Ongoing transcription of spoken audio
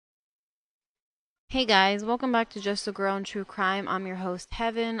Hey guys, welcome back to Just a Girl in True Crime. I'm your host,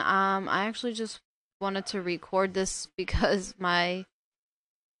 Heaven. I actually just wanted to record this because my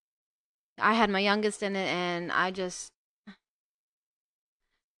I had my youngest in it and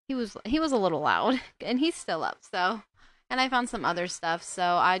he was a little loud and he's still up, and I found some other stuff, so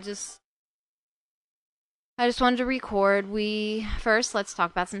I just wanted to record. Let's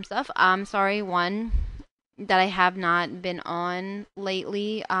talk about some stuff. I'm sorry, one, that I have not been on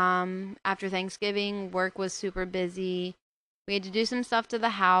lately. After Thanksgiving, work was super busy. We had to do some stuff to the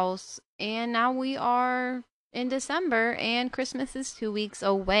house, and now we are in December, and Christmas is 2 weeks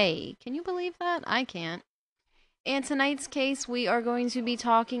away. Can you believe that? I can't. And tonight's case, we are going to be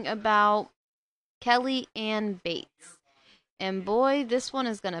talking about Kelly Ann Bates. And boy, this one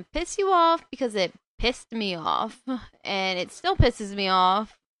is going to piss you off because it pissed me off. And it still pisses me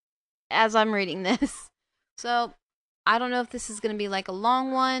off as I'm reading this. So, I don't know if this is going to be like a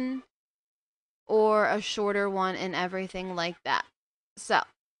long one or a shorter one and everything like that. So,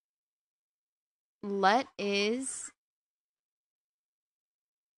 let is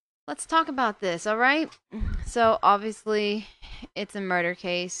let's talk about this, all right? So, obviously, it's a murder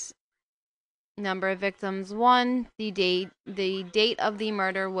case. Number of victims 1. The date of the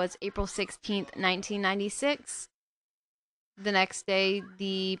murder was April 16th, 1996. The next day,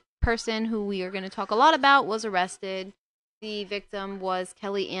 the person who we are going to talk a lot about was arrested. The victim was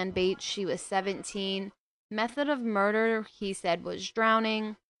Kelly Ann Bates. She was 17. Method of murder, he said, was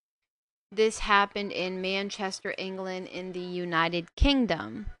drowning. This happened in Manchester, England, in the United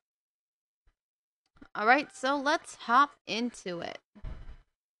Kingdom. All right, so let's hop into it.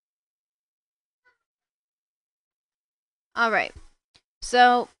 All right,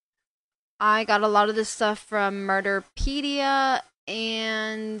 so I got a lot of this stuff from Murderpedia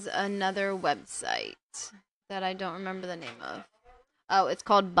and another website that I don't remember the name of. Oh, it's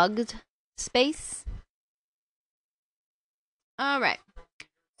called Bugged Space. All right,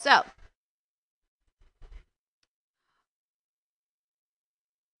 so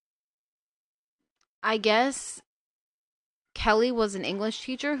I guess Kelly was an English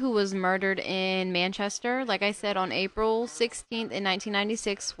teacher who was murdered in Manchester, like I said, on April 16th in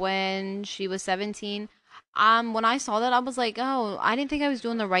 1996 when she was 17. When I saw that, I was like, oh, I didn't think I was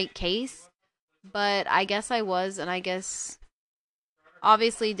doing the right case, but I guess I was, and I guess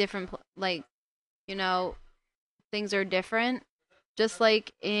obviously like, you know, things are different. Just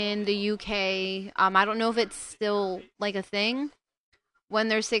like in the UK, I don't know if it's still like a thing when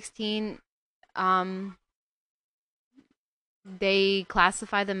they're 16. Um, they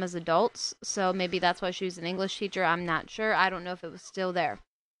classify them as adults, so maybe that's why she was an English teacher. I'm not sure. I don't know if it was still there.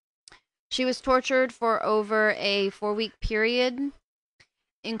 She was tortured for over a 4 week period,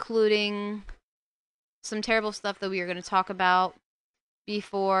 including some terrible stuff that we are going to talk about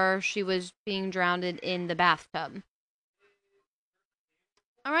before she was being drowned in the bathtub.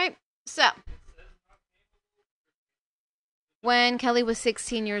 All right, so when Kelly was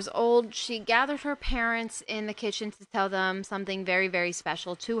 16 years old, she gathered her parents in the kitchen to tell them something very, very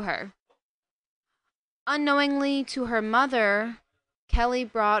special to her. Unknowingly to her mother, Kelly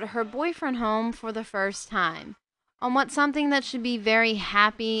brought her boyfriend home for the first time. On what something that should be very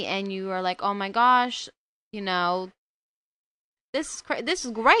happy, and you are like, oh my gosh, you know, this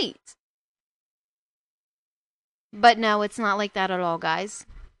is great. But no, it's not like that at all, guys.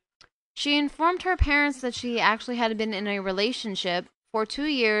 She informed her parents that she actually had been in a relationship for 2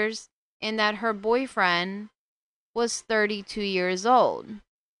 years and that her boyfriend was 32 years old.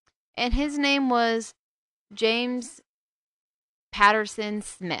 And his name was James Patterson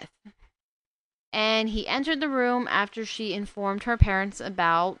Smith. And he entered the room after she informed her parents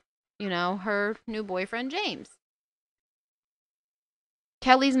about, her new boyfriend, James.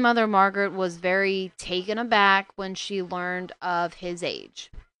 Kelly's mother, Margaret, was very taken aback when she learned of his age,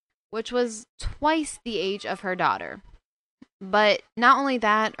 which was twice the age of her daughter. But not only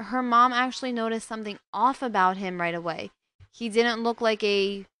that, her mom actually noticed something off about him right away. He didn't look like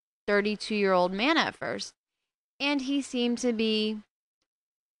a 32-year-old man at first, and he seemed to be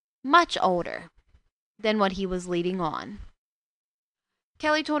much older than what he was leading on.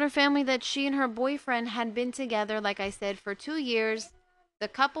 Kelly told her family that she and her boyfriend had been together, like I said, for 2 years. The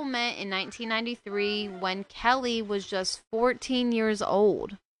couple met in 1993 when Kelly was just 14 years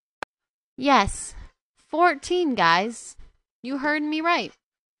old. Yes, 14, guys. You heard me right.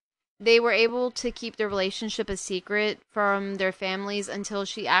 They were able to keep their relationship a secret from their families until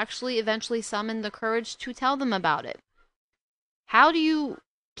she actually eventually summoned the courage to tell them about it. How do you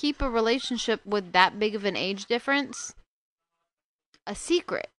keep a relationship with that big of an age difference a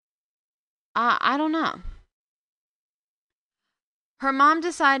secret? I don't know. Her mom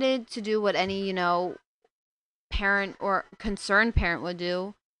decided to do what any, parent or concerned parent would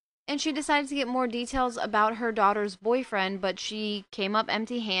do, and she decided to get more details about her daughter's boyfriend, but she came up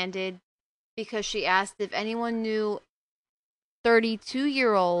empty handed because she asked if anyone knew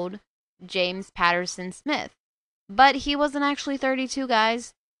 32-year-old James Patterson Smith. But he wasn't actually 32,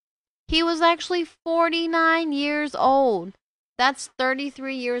 guys. He was actually 49 years old. That's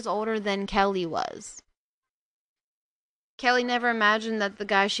 33 years older than Kelly was. Kelly never imagined that the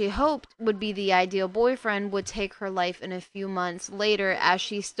guy she hoped would be the ideal boyfriend would take her life in a few months later as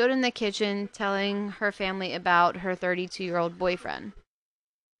she stood in the kitchen telling her family about her 32-year-old boyfriend.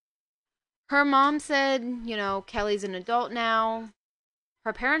 Her mom said, Kelly's an adult now.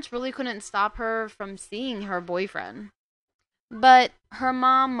 Her parents really couldn't stop her from seeing her boyfriend. But her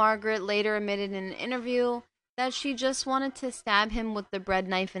mom, Margaret, later admitted in an interview that she just wanted to stab him with the bread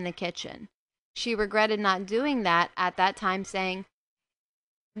knife in the kitchen. She regretted not doing that at that time, saying,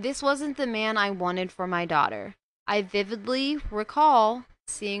 "This wasn't the man I wanted for my daughter. I vividly recall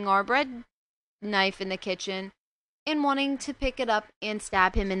seeing our bread knife in the kitchen and wanting to pick it up and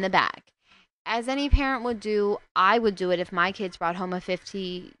stab him in the back. As any parent would do, I would do it if my kids brought home a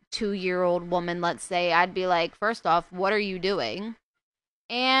 52-year-old woman, let's say. I'd be like, first off, what are you doing?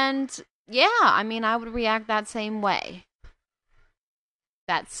 And yeah, I would react that same way.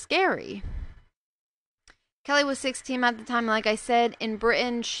 That's scary." Kelly was 16 at the time. Like I said, in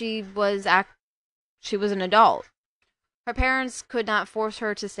Britain, she was an adult. Her parents could not force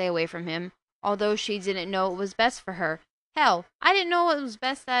her to stay away from him, although she didn't know it was best for her. Hell, I didn't know it was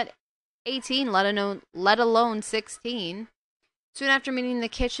best at 18, let alone 16. Soon after meeting in the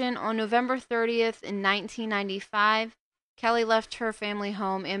kitchen on November 30th in 1995, Kelly left her family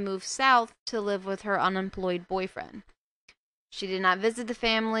home and moved south to live with her unemployed boyfriend. She did not visit the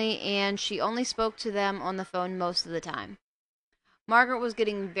family, and she only spoke to them on the phone most of the time. Margaret was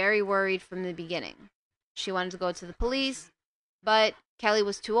getting very worried from the beginning. She wanted to go to the police, but Kelly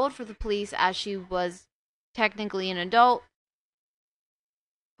was too old for the police as she was technically an adult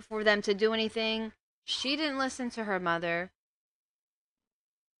for them to do anything. She didn't listen to her mother,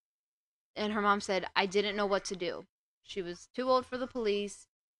 and her mom said, "I didn't know what to do." She was too old for the police,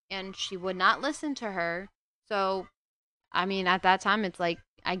 and she would not listen to her. So at that time, it's like,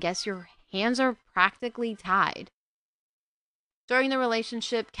 I guess your hands are practically tied. During the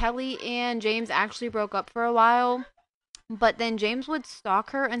relationship, Kelly and James actually broke up for a while, but then James would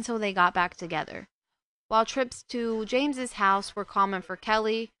stalk her until they got back together. While trips to James's house were common for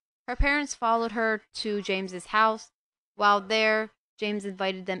Kelly, her parents followed her to James's house. While there, James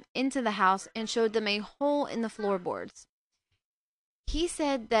invited them into the house and showed them a hole in the floorboards. He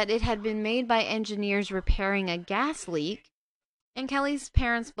said that it had been made by engineers repairing a gas leak, and Kelly's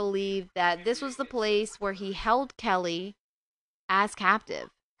parents believed that this was the place where he held Kelly as captive.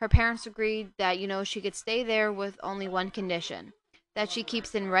 Her parents agreed that, she could stay there with only one condition, that she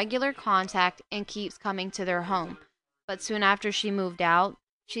keeps in regular contact and keeps coming to their home. But soon after she moved out,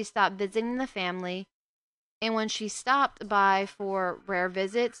 she stopped visiting the family, and when she stopped by for rare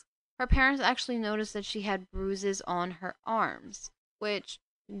visits, her parents actually noticed that she had bruises on her arms, which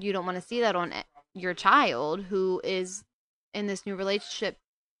you don't want to see that on your child who is in this new relationship.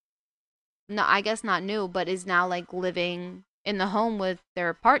 No, I guess not new, but is now like living in the home with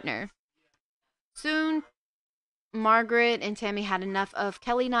their partner. Soon, Margaret and Tammy had enough of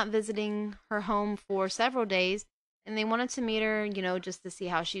Kelly not visiting her home for several days, and they wanted to meet her, just to see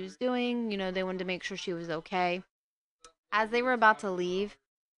how she was doing. They wanted to make sure she was okay. As they were about to leave,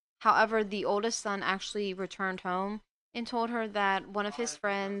 however, the oldest son actually returned home and told her that one of his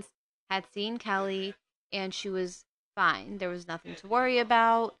friends had seen Kelly and she was fine. There was nothing to worry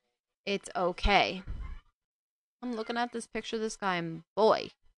about. It's okay. I'm looking at this picture of this guy, and boy.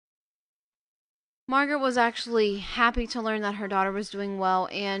 Margaret was actually happy to learn that her daughter was doing well,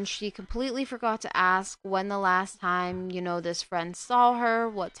 and she completely forgot to ask when the last time, this friend saw her,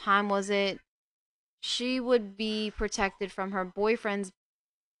 what time was it. She would be protected from her boyfriend's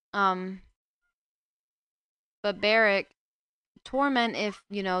um barbaric torment if,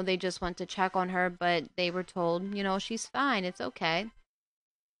 they just went to check on her, but they were told, she's fine, it's okay.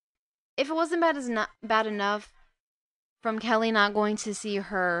 If it wasn't bad enough from Kelly not going to see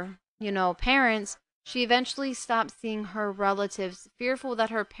her, parents, she eventually stopped seeing her relatives, fearful that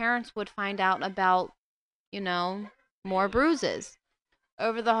her parents would find out about, more bruises.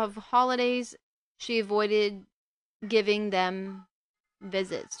 Over the holidays, she avoided giving them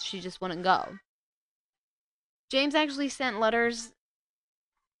visits. She just wouldn't go. James actually sent letters.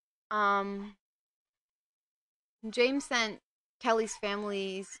 Um, James sent Kelly's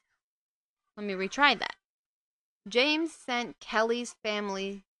family's. Let me retry that. James sent Kelly's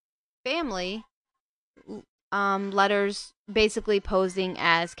family letters basically posing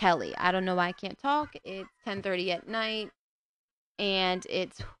as Kelly. I don't know why I can't talk. It's 10:30 at night and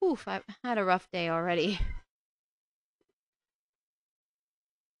it's I've had a rough day already.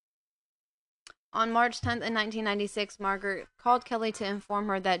 On March 10th in 1996, Margaret called Kelly to inform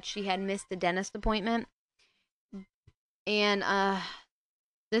her that she had missed a dentist appointment. And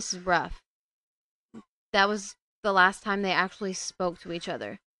this is rough. That was the last time they actually spoke to each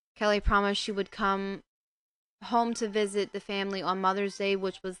other. Kelly promised she would come home to visit the family on Mother's Day,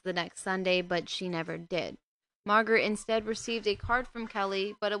 which was the next Sunday, but she never did. Margaret instead received a card from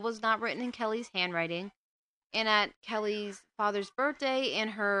Kelly, but it was not written in Kelly's handwriting. And at Kelly's father's birthday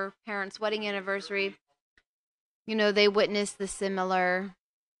and her parents' wedding anniversary, they witnessed the similar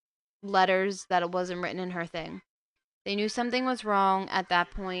letters that it wasn't written in her thing. They knew something was wrong at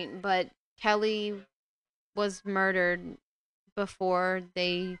that point, but Kelly was murdered before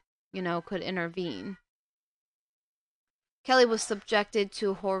they, could intervene. Kelly was subjected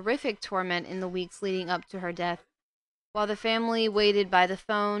to horrific torment in the weeks leading up to her death. While the family waited by the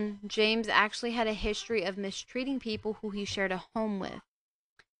phone, James actually had a history of mistreating people who he shared a home with.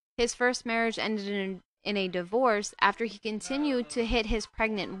 His first marriage ended in a divorce after he continued to hit his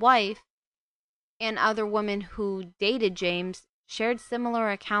pregnant wife, and other women who dated James shared similar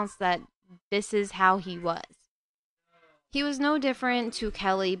accounts that this is how he was. He was no different to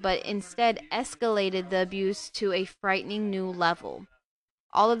Kelly, but instead escalated the abuse to a frightening new level.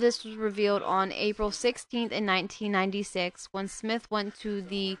 All of this was revealed on April 16th in 1996 when Smith went to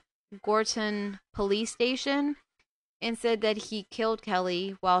the Gorton police station and said that he killed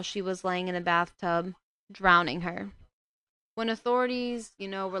Kelly while she was laying in a bathtub, drowning her. When authorities,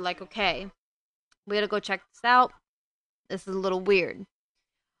 were like, okay, we gotta go check this out. This is a little weird.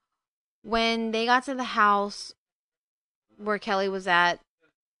 When they got to the house where Kelly was at,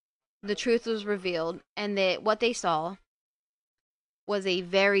 the truth was revealed, and what they saw was a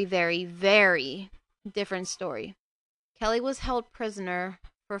very, very, very different story. Kelly was held prisoner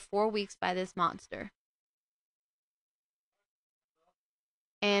for 4 weeks by this monster.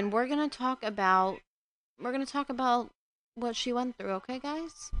 And we're gonna talk about what she went through, okay,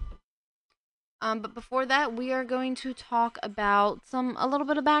 guys? But before that, we are going to talk about a little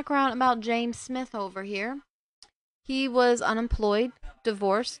bit of background about James Smith over here. He was unemployed,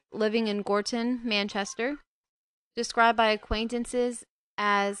 divorced, living in Gorton, Manchester, described by acquaintances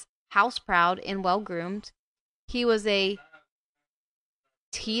as house proud and well groomed. He was a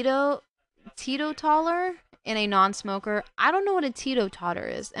teetotaler and a non-smoker. I don't know what a teetotaler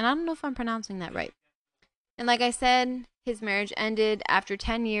is, and I don't know if I'm pronouncing that right. And like I said, his marriage ended after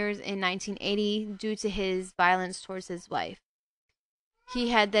 10 years in 1980 due to his violence towards his wife. He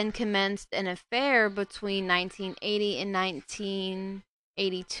had then commenced an affair between 1980 and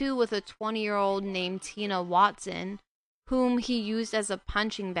 1982 with a 20-year-old named Tina Watson, whom he used as a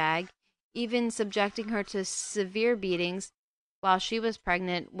punching bag, even subjecting her to severe beatings while she was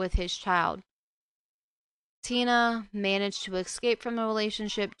pregnant with his child. Tina managed to escape from the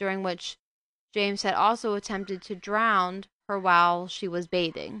relationship, during which James had also attempted to drown her while she was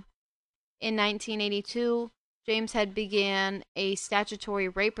bathing. In 1982, James had began a statutory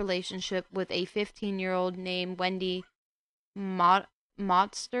rape relationship with a 15-year-old named Wendy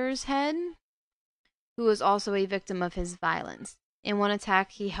Mosterhead, who was also a victim of his violence. In one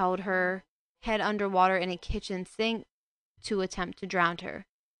attack, he held her head underwater in a kitchen sink to attempt to drown her.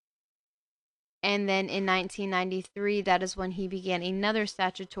 And then in 1993, that is when he began another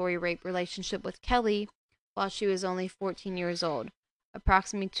statutory rape relationship with Kelly while she was only 14 years old.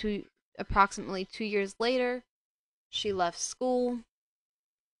 Approximately 2 years later, she left school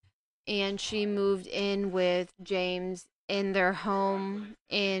and she moved in with James in their home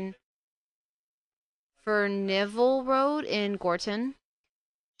in Furnivall Road in Gorton.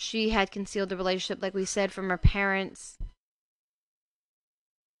 She had concealed the relationship, like we said, from her parents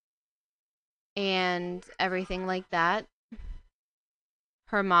and everything like that.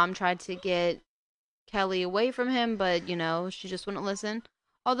 Her mom tried to get Kelly away from him, but she just wouldn't listen.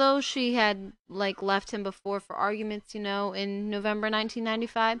 Although she had left him before for arguments, in November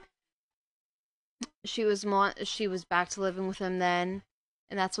 1995, she was back to living with him then,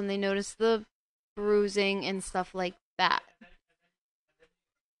 and that's when they noticed the bruising and stuff like that.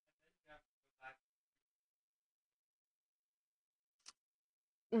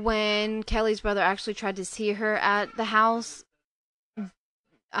 When Kelly's brother actually tried to see her at the house,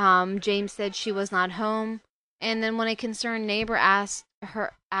 James said she was not home, and then when a concerned neighbor asked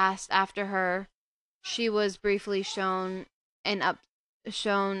after her, she was briefly shown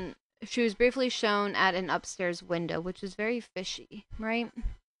She was briefly shown at an upstairs window, which is very fishy, right?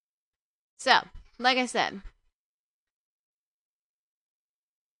 So, like I said,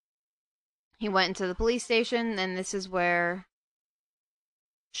 he went into the police station, and this is where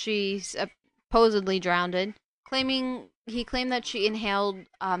she supposedly drowned, he claimed that she inhaled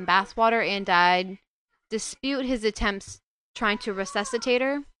bathwater and died. Dispute his attempts trying to resuscitate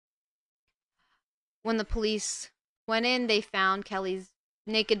her. When the police went in, they found Kelly's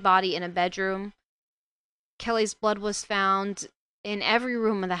naked body in a bedroom. Kelly's blood was found in every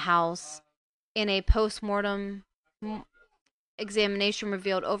room of the house. In a post-mortem examination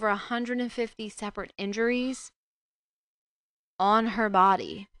revealed over 150 separate injuries on her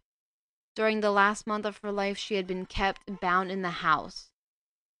body. During the last month of her life, she had been kept bound in the house,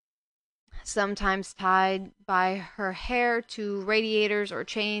 sometimes tied by her hair to radiators or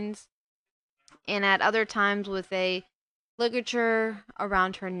chains, and at other times with a ligature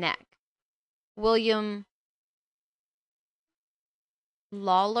around her neck. William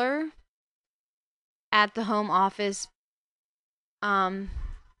Lawler at the Home Office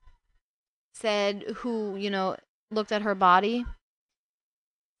said, who, looked at her body,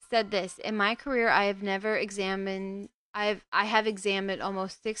 said this: in my career, I have examined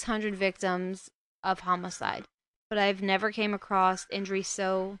almost 600 victims of homicide, but I've never came across injuries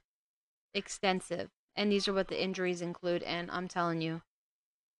so extensive. And these are what the injuries include, and I'm telling you,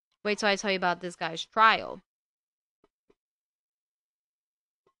 wait till I tell you about this guy's trial.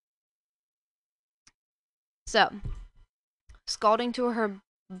 So, scalding to her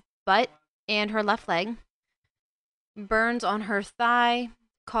butt and her left leg, burns on her thigh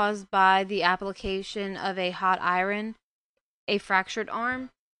caused by the application of a hot iron, a fractured arm,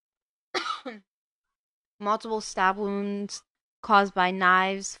 multiple stab wounds caused by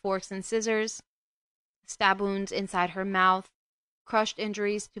knives, forks, and scissors, stab wounds inside her mouth, crushed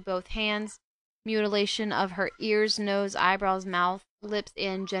injuries to both hands, mutilation of her ears, nose, eyebrows, mouth, lips,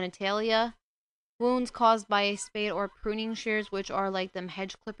 and genitalia, wounds caused by a spade or pruning shears, which are like them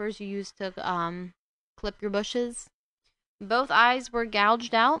hedge clippers you use to clip your bushes. Both eyes were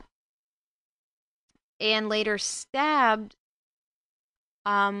gouged out and later stabbed.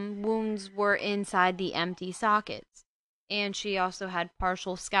 Wounds were inside the empty sockets, and she also had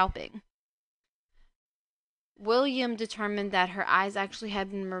partial scalping. William determined that her eyes actually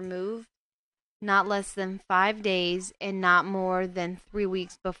had been removed not less than 5 days and not more than 3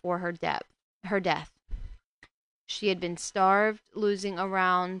 weeks before her death. She had been starved, losing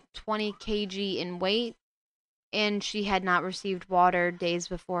around 20 kg in weight, and she had not received water days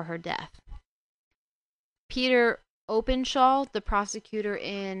before her death. Peter Openshaw, the prosecutor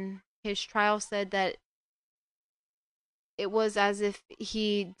in his trial, said that it was as if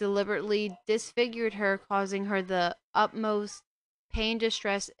he deliberately disfigured her, causing her the utmost pain,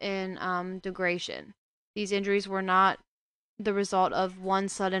 distress, and degradation. These injuries were not the result of one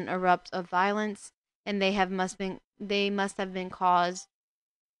sudden erupt of violence, and they must have been caused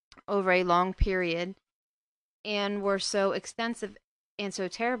over a long period, and were so extensive and so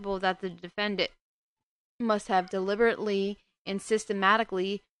terrible that the defendant must have deliberately and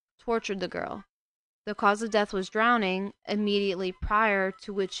systematically tortured the girl. The cause of death was drowning, immediately prior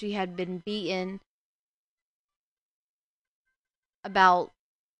to which she had been beaten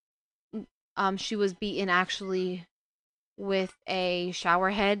she was beaten actually with a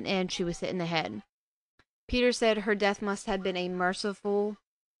shower head, and she was hit in the head. Peter said her death must have been a merciful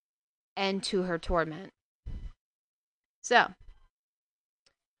end to her torment. So,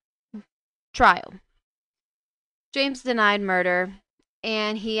 trial. James denied murder,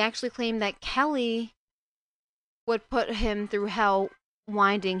 and he actually claimed that Kelly would put him through hell,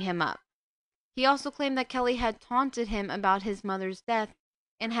 winding him up. He also claimed that Kelly had taunted him about his mother's death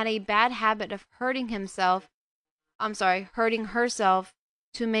and had a bad habit of hurting herself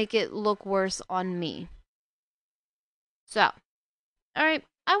to make it look worse on me. So, alright,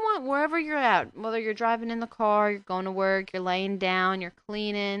 I want wherever you're at, whether you're driving in the car, you're going to work, you're laying down, you're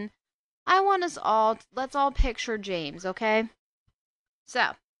cleaning, let's all picture James, okay?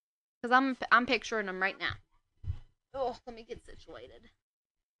 So, because I'm picturing him right now. Oh, let me get situated.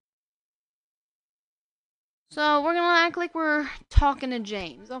 So, we're gonna act like we're talking to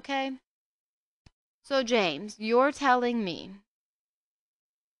James, okay? So, James, you're telling me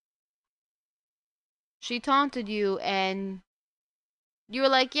she taunted you and you were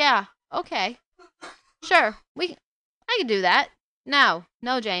like, yeah, okay, sure, I can do that. No,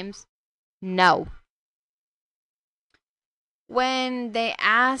 James. No. When they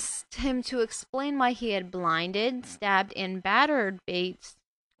asked him to explain why he had blinded, stabbed, and battered Bates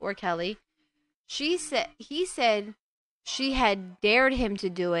or Kelly, he said she had dared him to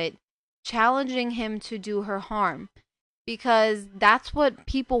do it challenging him to do her harm, because that's what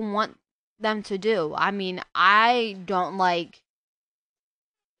people want them to do. I mean, I don't like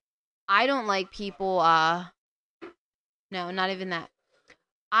people no, not even that.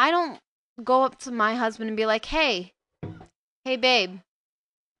 I don't go up to my husband and be like, "Hey babe,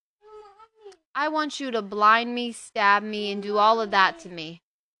 I want you to blind me, stab me, and do all of that to me."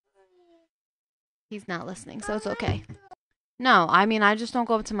 He's not listening, so it's okay. No, I mean, I just don't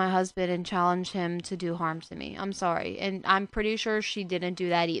go up to my husband and challenge him to do harm to me. I'm sorry. And I'm pretty sure she didn't do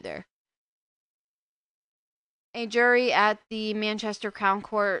that either. A jury at the Manchester Crown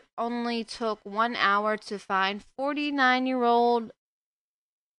Court only took 1 hour to find 49-year-old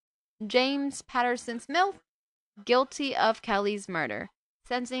James Patterson Smith guilty of Kelly's murder,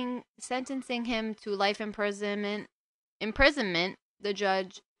 sentencing him to life imprisonment. The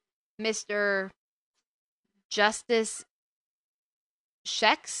judge, Mr. Justice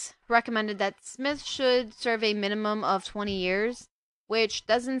Shex, recommended that Smith should serve a minimum of 20 years, which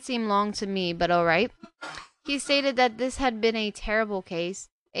doesn't seem long to me, but alright. He stated that this had been a terrible case,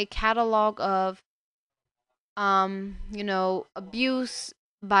 a catalog of, abuse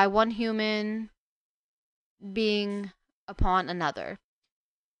by one human being upon another.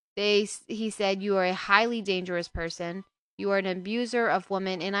 He said, "You are a highly dangerous person. You are an abuser of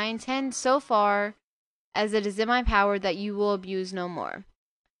women, and I intend so far as it is in my power that you will abuse no more."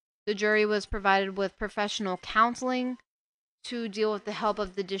 The jury was provided with professional counseling to deal with the help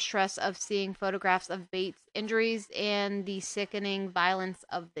of the distress of seeing photographs of Bates' injuries and the sickening violence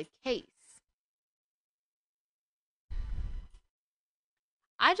of the case.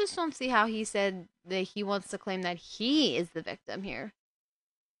 I just don't see how he said that he wants to claim that he is the victim here.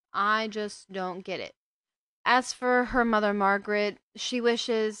 I just don't get it. As for her mother, Margaret, she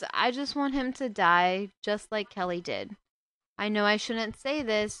wishes, "I just want him to die just like Kelly did. I know I shouldn't say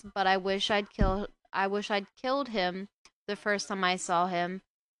this, but I wish I'd killed him the first time I saw him.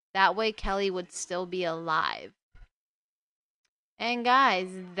 That way Kelly would still be alive." And guys,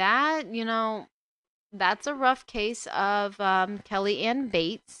 that's a rough case of Kelly Ann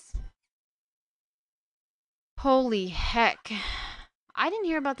Bates. Holy heck. I didn't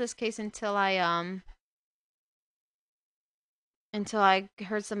hear about this case until I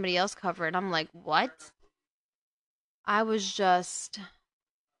heard somebody else cover it. I'm like, "What?" I was just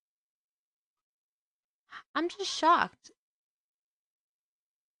I'm just shocked.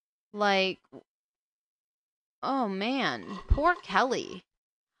 Like, oh man, poor Kelly.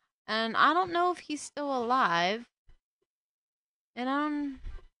 And I don't know if he's still alive. And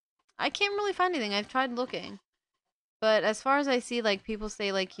I can't really find anything. I've tried looking. But as far as I see, like, people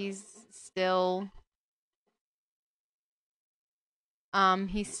say like he's still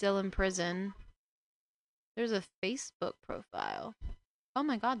in prison. There's a Facebook profile. Oh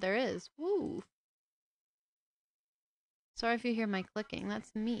my god, there is. Woo. Sorry if you hear my clicking.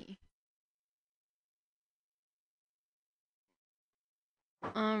 That's me.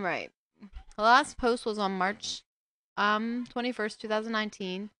 Alright. The last post was on March 21st,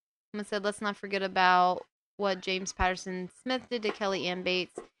 2019. Someone said, "Let's not forget about what James Patterson Smith did to Kelly Ann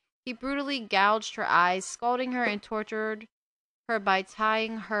Bates. He brutally gouged her eyes, scalding her, and tortured her by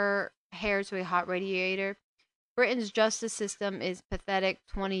tying her hair to a hot radiator. Britain's justice system is pathetic.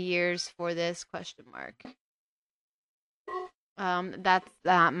 20 years for this question mark." That's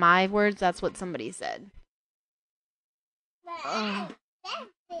not my words. That's what somebody said.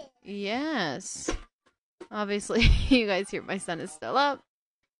 Yes. Obviously, you guys hear my son is still up.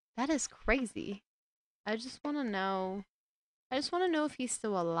 That is crazy. I just want to know. I just want to know if he's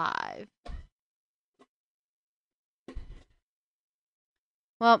still alive.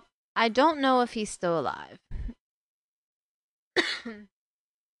 Well, I don't know if he's still alive.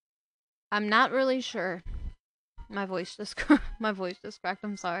 I'm not really sure. My voice just cracked.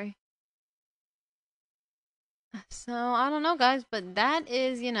 I'm sorry. So, I don't know, guys, but that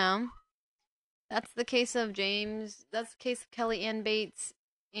is, that's the case of James. That's the case of Kelly Ann Bates,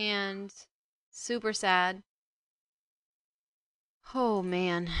 and super sad. Oh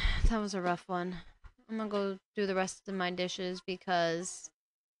man, that was a rough one. I'm gonna go do the rest of my dishes because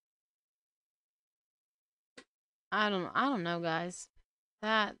I don't know, guys.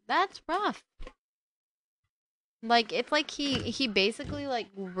 That's rough. Like, it's like he basically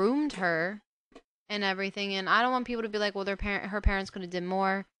like groomed her and everything, and I don't want people to be like, "Well, her parents could have did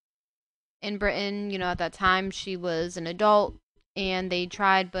more." In Britain, at that time she was an adult and they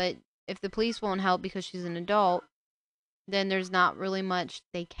tried, but if the police won't help because she's an adult, then there's not really much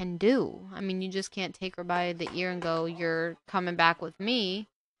they can do. I mean, you just can't take her by the ear and go, "You're coming back with me,"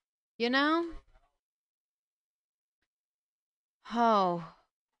 you know? Oh,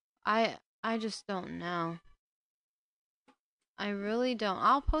 I just don't know. I really don't.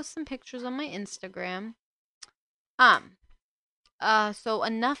 I'll post some pictures on my Instagram. Um, so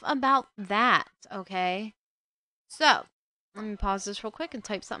enough about that, okay? So, let me pause this real quick and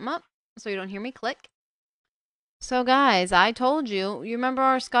type something up so you don't hear me click. So, guys, I told you. You remember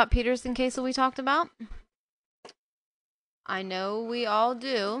our Scott Peterson case that we talked about? I know we all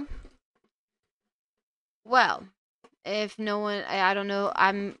do. Well, if no one, I don't know,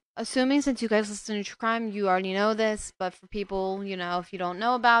 I'm assuming since you guys listen to True Crime, you already know this, but for people, if you don't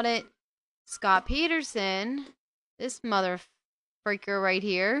know about it, Scott Peterson, this mother freaker right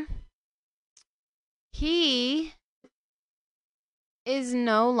here, he is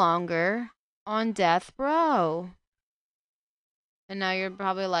no longer on death row. And now you're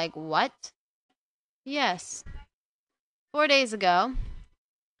probably like, what? Yes. 4 days ago,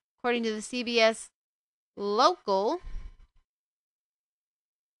 according to the CBS local,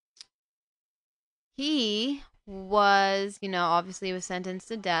 he was, obviously he was sentenced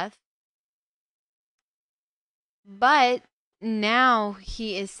to death. But now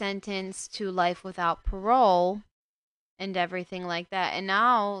he is sentenced to life without parole and everything like that. And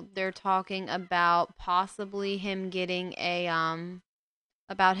now they're talking about possibly him getting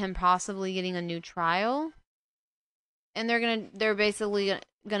about him possibly getting a new trial. And they're basically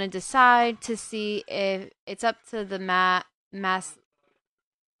gonna decide to see if it's up to the Mas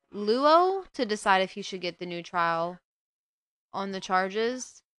Luo to decide if he should get the new trial on the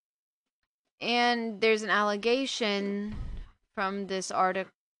charges. And there's an allegation from this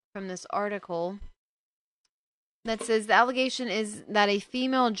article that says the allegation is that a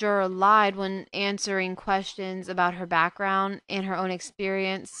female juror lied when answering questions about her background and her own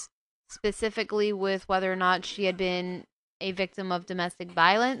experience, specifically with whether or not she had been a victim of domestic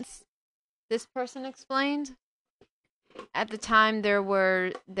violence. This person explained. At the time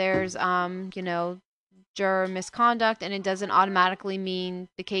there's juror misconduct, and it doesn't automatically mean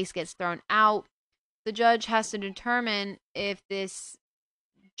the case gets thrown out. The judge has to determine if this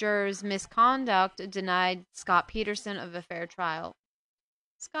juror's misconduct denied Scott Peterson of a fair trial.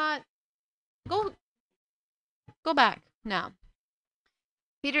 Scott, go back now.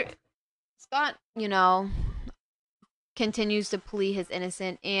 Scott, continues to plead his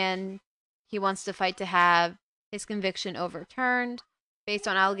innocent, and he wants to fight to have his conviction overturned based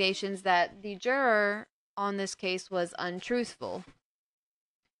on allegations that the juror on this case was untruthful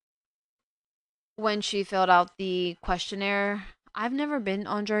when she filled out the questionnaire. I've never been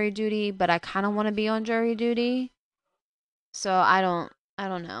on jury duty, but I kind of want to be on jury duty. So I don't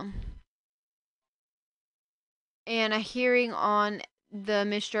know. And a hearing on the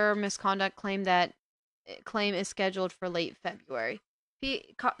Mr. Misconduct claim is scheduled for late February.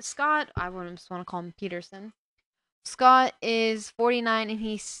 Scott, I just want to call him Peterson. Scott is 49, and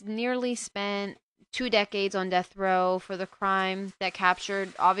he's nearly spent 2 decades on death row for the crime that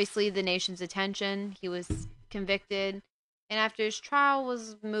captured, obviously, the nation's attention. He was convicted, and after his trial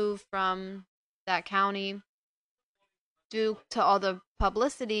was moved from that county due to all the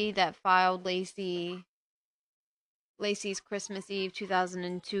publicity that followed Lacey's Christmas Eve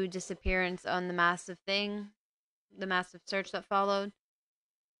 2002 disappearance on the massive search that followed.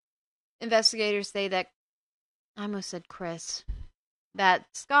 Investigators say that, I almost said Chris, that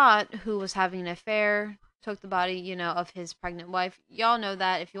Scott, who was having an affair, took the body, of his pregnant wife. Y'all know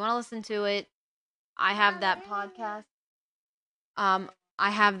that. If you want to listen to it, I have that podcast. I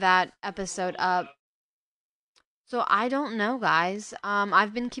have that episode up. So I don't know, guys.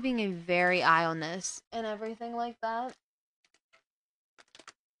 I've been keeping a very eye on this and everything like that.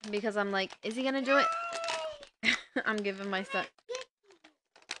 Because I'm like, is he gonna do it? I'm giving my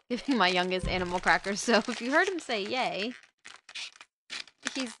youngest animal crackers. So if you heard him say yay,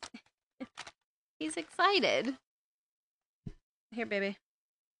 he's excited. Here, baby.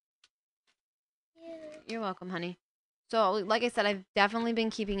 You're welcome, honey. So, like I said, I've definitely been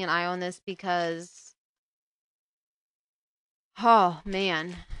keeping an eye on this because, oh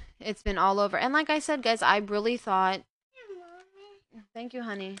man, it's been all over. And like I said, guys, I really thought, thank you,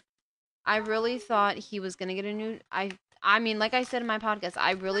 honey. I really thought he was gonna get a new. I mean, like I said in my podcast,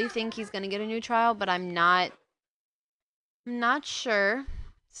 I really think he's gonna get a new trial, but I'm not sure.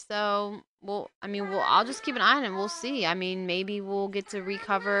 So, I'll just keep an eye on it. We'll see. I mean, maybe we'll get to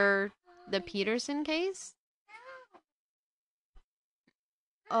recover the Peterson case.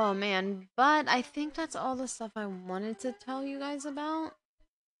 Oh man, but I think that's all the stuff I wanted to tell you guys about.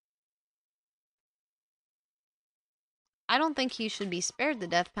 I don't think he should be spared the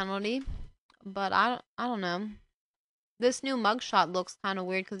death penalty, but I don't know. This new mugshot looks kind of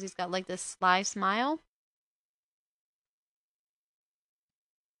weird because he's got like this sly smile.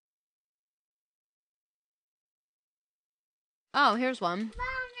 Oh, here's one.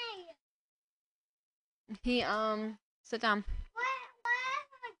 He, sit down.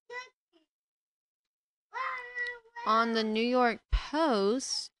 On the New York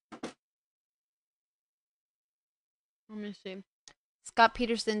Post, let me see. Scott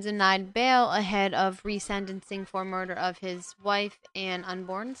Peterson denied bail ahead of resentencing for murder of his wife and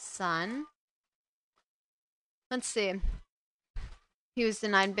unborn son. Let's see. He was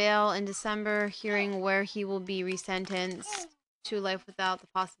denied bail in December, hearing where he will be resentenced to life without the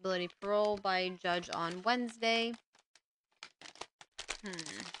possibility of parole by a judge on Wednesday.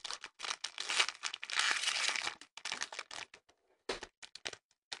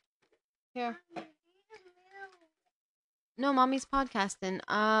 Here. No, mommy's podcasting.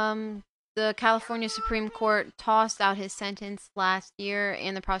 The California Supreme Court tossed out his sentence last year,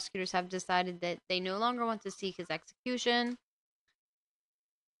 and the prosecutors have decided that they no longer want to seek his execution.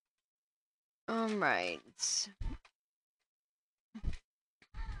 Right.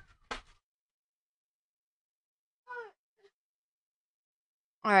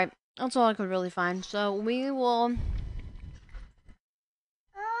 Alright, that's all I could really find. So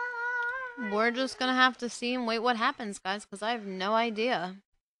we're just gonna have to see and wait what happens, guys, because I have no idea.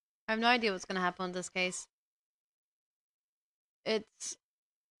 I have no idea what's gonna happen in this case. It's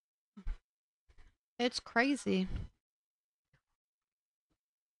crazy.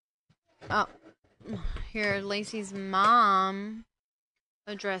 Oh, here, Lacey's mom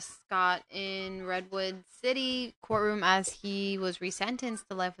addressed Scott in Redwood City courtroom as he was resentenced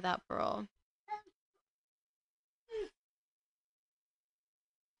to life without parole.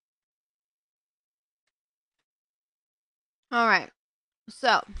 All right.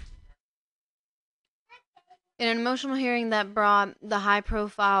 So, in an emotional hearing that brought the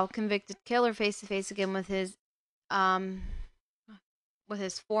high-profile convicted killer face to face again with his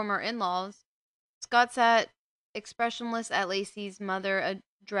former in-laws, Scott sat expressionless at Lacey's mother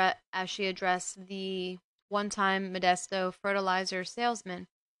as she addressed the one-time Modesto fertilizer salesman.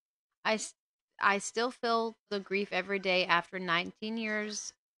 I still feel the grief every day after 19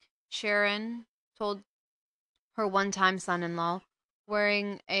 years, Sharon told her one-time son-in-law.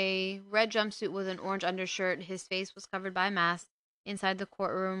 Wearing a red jumpsuit with an orange undershirt, his face was covered by a mask. Inside the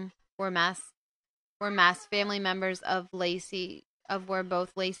courtroom were masked family members of where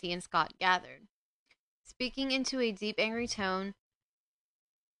both Lacey and Scott gathered. Speaking into a deep, angry tone,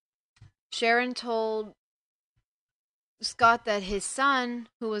 Sharon told Scott that his son,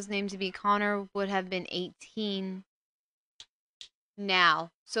 who was named to be Connor, would have been 18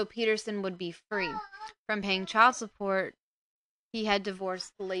 now, so Peterson would be free from paying child support. He had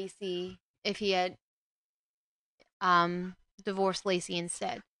divorced Lacey if he had divorced Lacey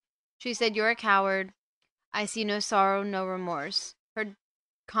instead. She said, "You're a coward. I see no sorrow, no remorse." Her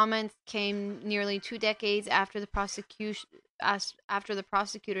comments came nearly 2 decades after the prosecutor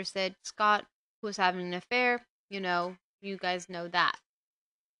said Scott was having an affair. You guys know that.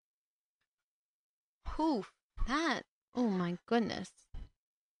 Whew, that. Oh my goodness.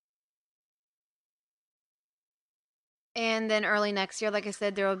 And then early next year, like I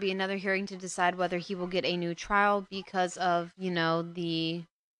said, there will be another hearing to decide whether he will get a new trial because of, the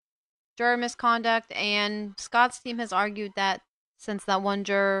juror misconduct. And Scott's team has argued that since that one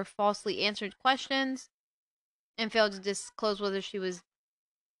juror falsely answered questions and failed to disclose whether she was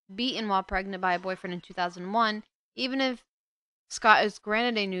beaten while pregnant by a boyfriend in 2001, even if Scott is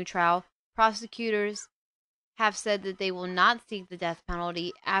granted a new trial, prosecutors have said that they will not seek the death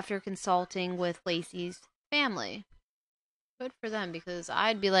penalty after consulting with Lacey's family. Good for them, because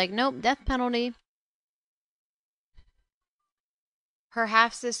I'd be like, nope, death penalty. Her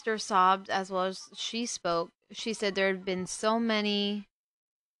half-sister sobbed as well as she spoke. She said there had been so many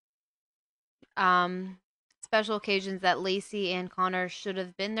special occasions that Lacey and Connor should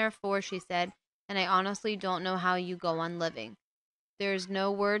have been there for, she said, and I honestly don't know how you go on living. There's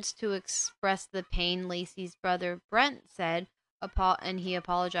no words to express the pain, Lacey's brother Brent said, and he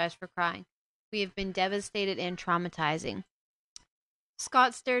apologized for crying. We have been devastated and traumatizing.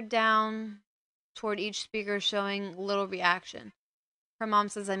 Scott stared down toward each speaker, showing little reaction. Her mom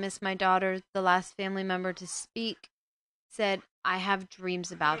says, "I miss my daughter." The last family member to speak said, "I have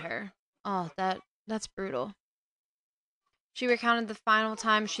dreams about her." Oh, that's brutal. She recounted the final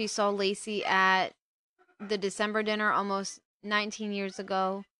time she saw Lacey at the December dinner almost 19 years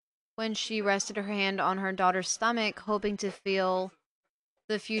ago, when she rested her hand on her daughter's stomach, hoping to feel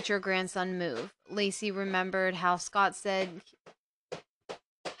the future grandson move. Lacey remembered how Scott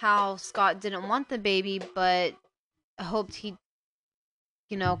didn't want the baby, but hoped he'd,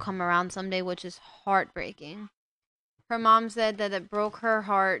 come around someday, which is heartbreaking. Her mom said that it broke her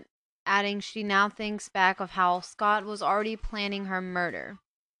heart adding she now thinks back of how Scott was already planning her murder.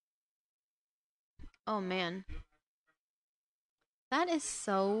 Oh man. That is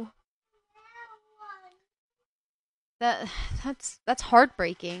so that's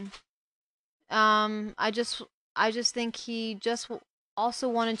heartbreaking. I just think he just also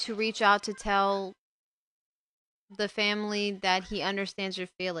wanted to reach out to tell the family that he understands your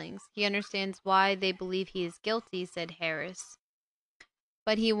feelings. He understands why they believe he is guilty, said Harris.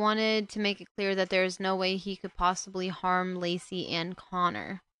 But he wanted to make it clear that there is no way he could possibly harm Lacey and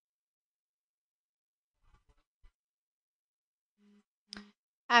Connor.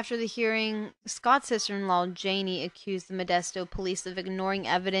 After the hearing, Scott's sister-in-law, Janie, accused the Modesto police of ignoring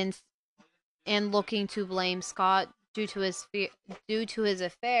evidence and looking to blame Scott due to his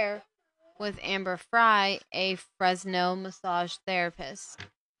affair with Amber Fry, a Fresno massage therapist.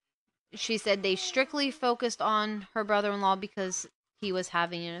 She said they strictly focused on her brother-in-law because he was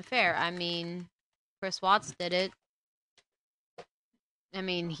having an affair. I mean, Chris Watts did it. I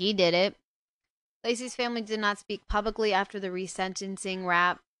mean, he did it. Lacey's family did not speak publicly after the resentencing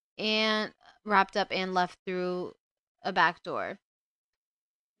wrapped up and left through a back door.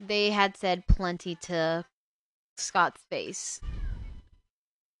 They had said plenty to Scott's face.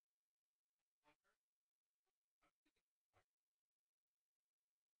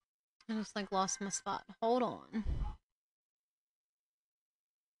 I just lost my spot. Hold on.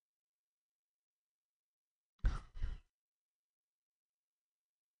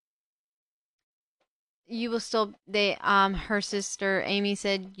 You will still her sister Amy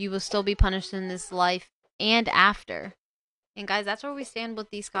said you will still be punished in this life and after. And guys, that's where we stand with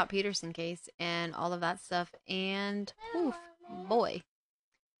the Scott Peterson case and all of that stuff. And oof, boy,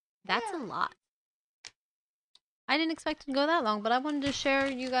 that's a lot. I didn't expect to go that long, but I wanted to share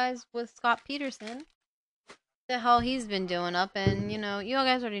you guys with Scott Peterson the hell he's been doing up. And you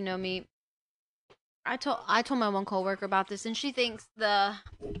guys already know me. I told my one coworker about this, and she thinks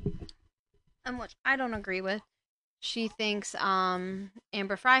and which I don't agree with. She thinks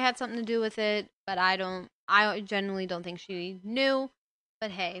Amber Fry had something to do with it, but I genuinely don't think she knew.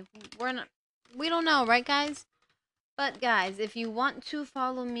 But hey, we don't know, right guys? But guys, if you want to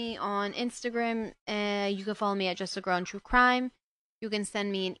follow me on Instagram, you can follow me at Just a Girl in True Crime. You can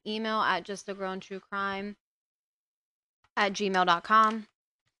send me an email at justagirlintruecrime@gmail.com.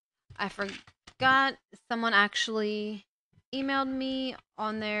 I forgot someone actually emailed me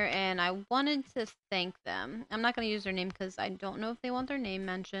on there, and I wanted to thank them. I'm not going to use their name because I don't know if they want their name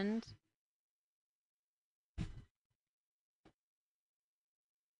mentioned.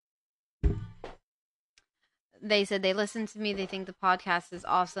 They said they listen to me, they think the podcast is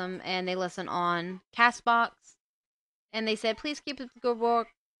awesome, and they listen on Castbox. And they said, please keep up the good work,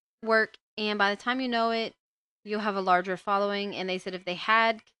 and by the time you know it, you'll have a larger following. And they said if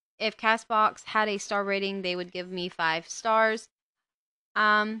Castbox had a star rating, they would give me 5 stars.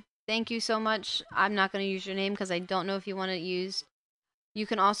 Thank you so much. I'm not going to use your name because I don't know if you want it used. You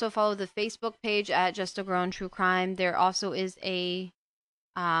can also follow the Facebook page at Just a Girl in True Crime. There also is a,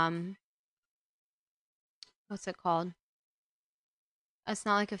 what's it called? It's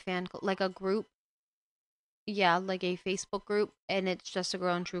not like a fan, like a group. Yeah, like a Facebook group, and it's Just a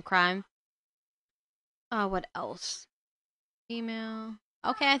Girl in True Crime. What else? Email.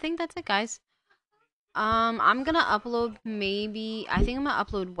 Okay, I think that's it, guys. I'm gonna upload I think I'm gonna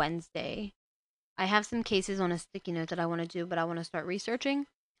upload Wednesday. I have some cases on a sticky note that I want to do, but I want to start researching.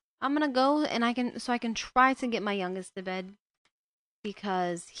 I'm gonna go and I can try to get my youngest to bed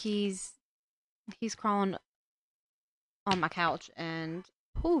because he's crawling on my couch and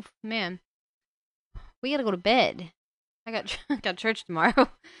poof, man, we gotta go to bed. I got church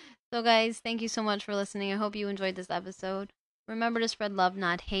tomorrow. So guys, thank you so much for listening. I hope you enjoyed this episode. Remember to spread love,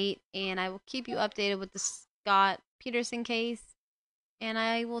 not hate, and I will keep you updated with the Scott Peterson case. And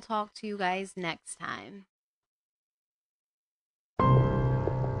I will talk to you guys next time.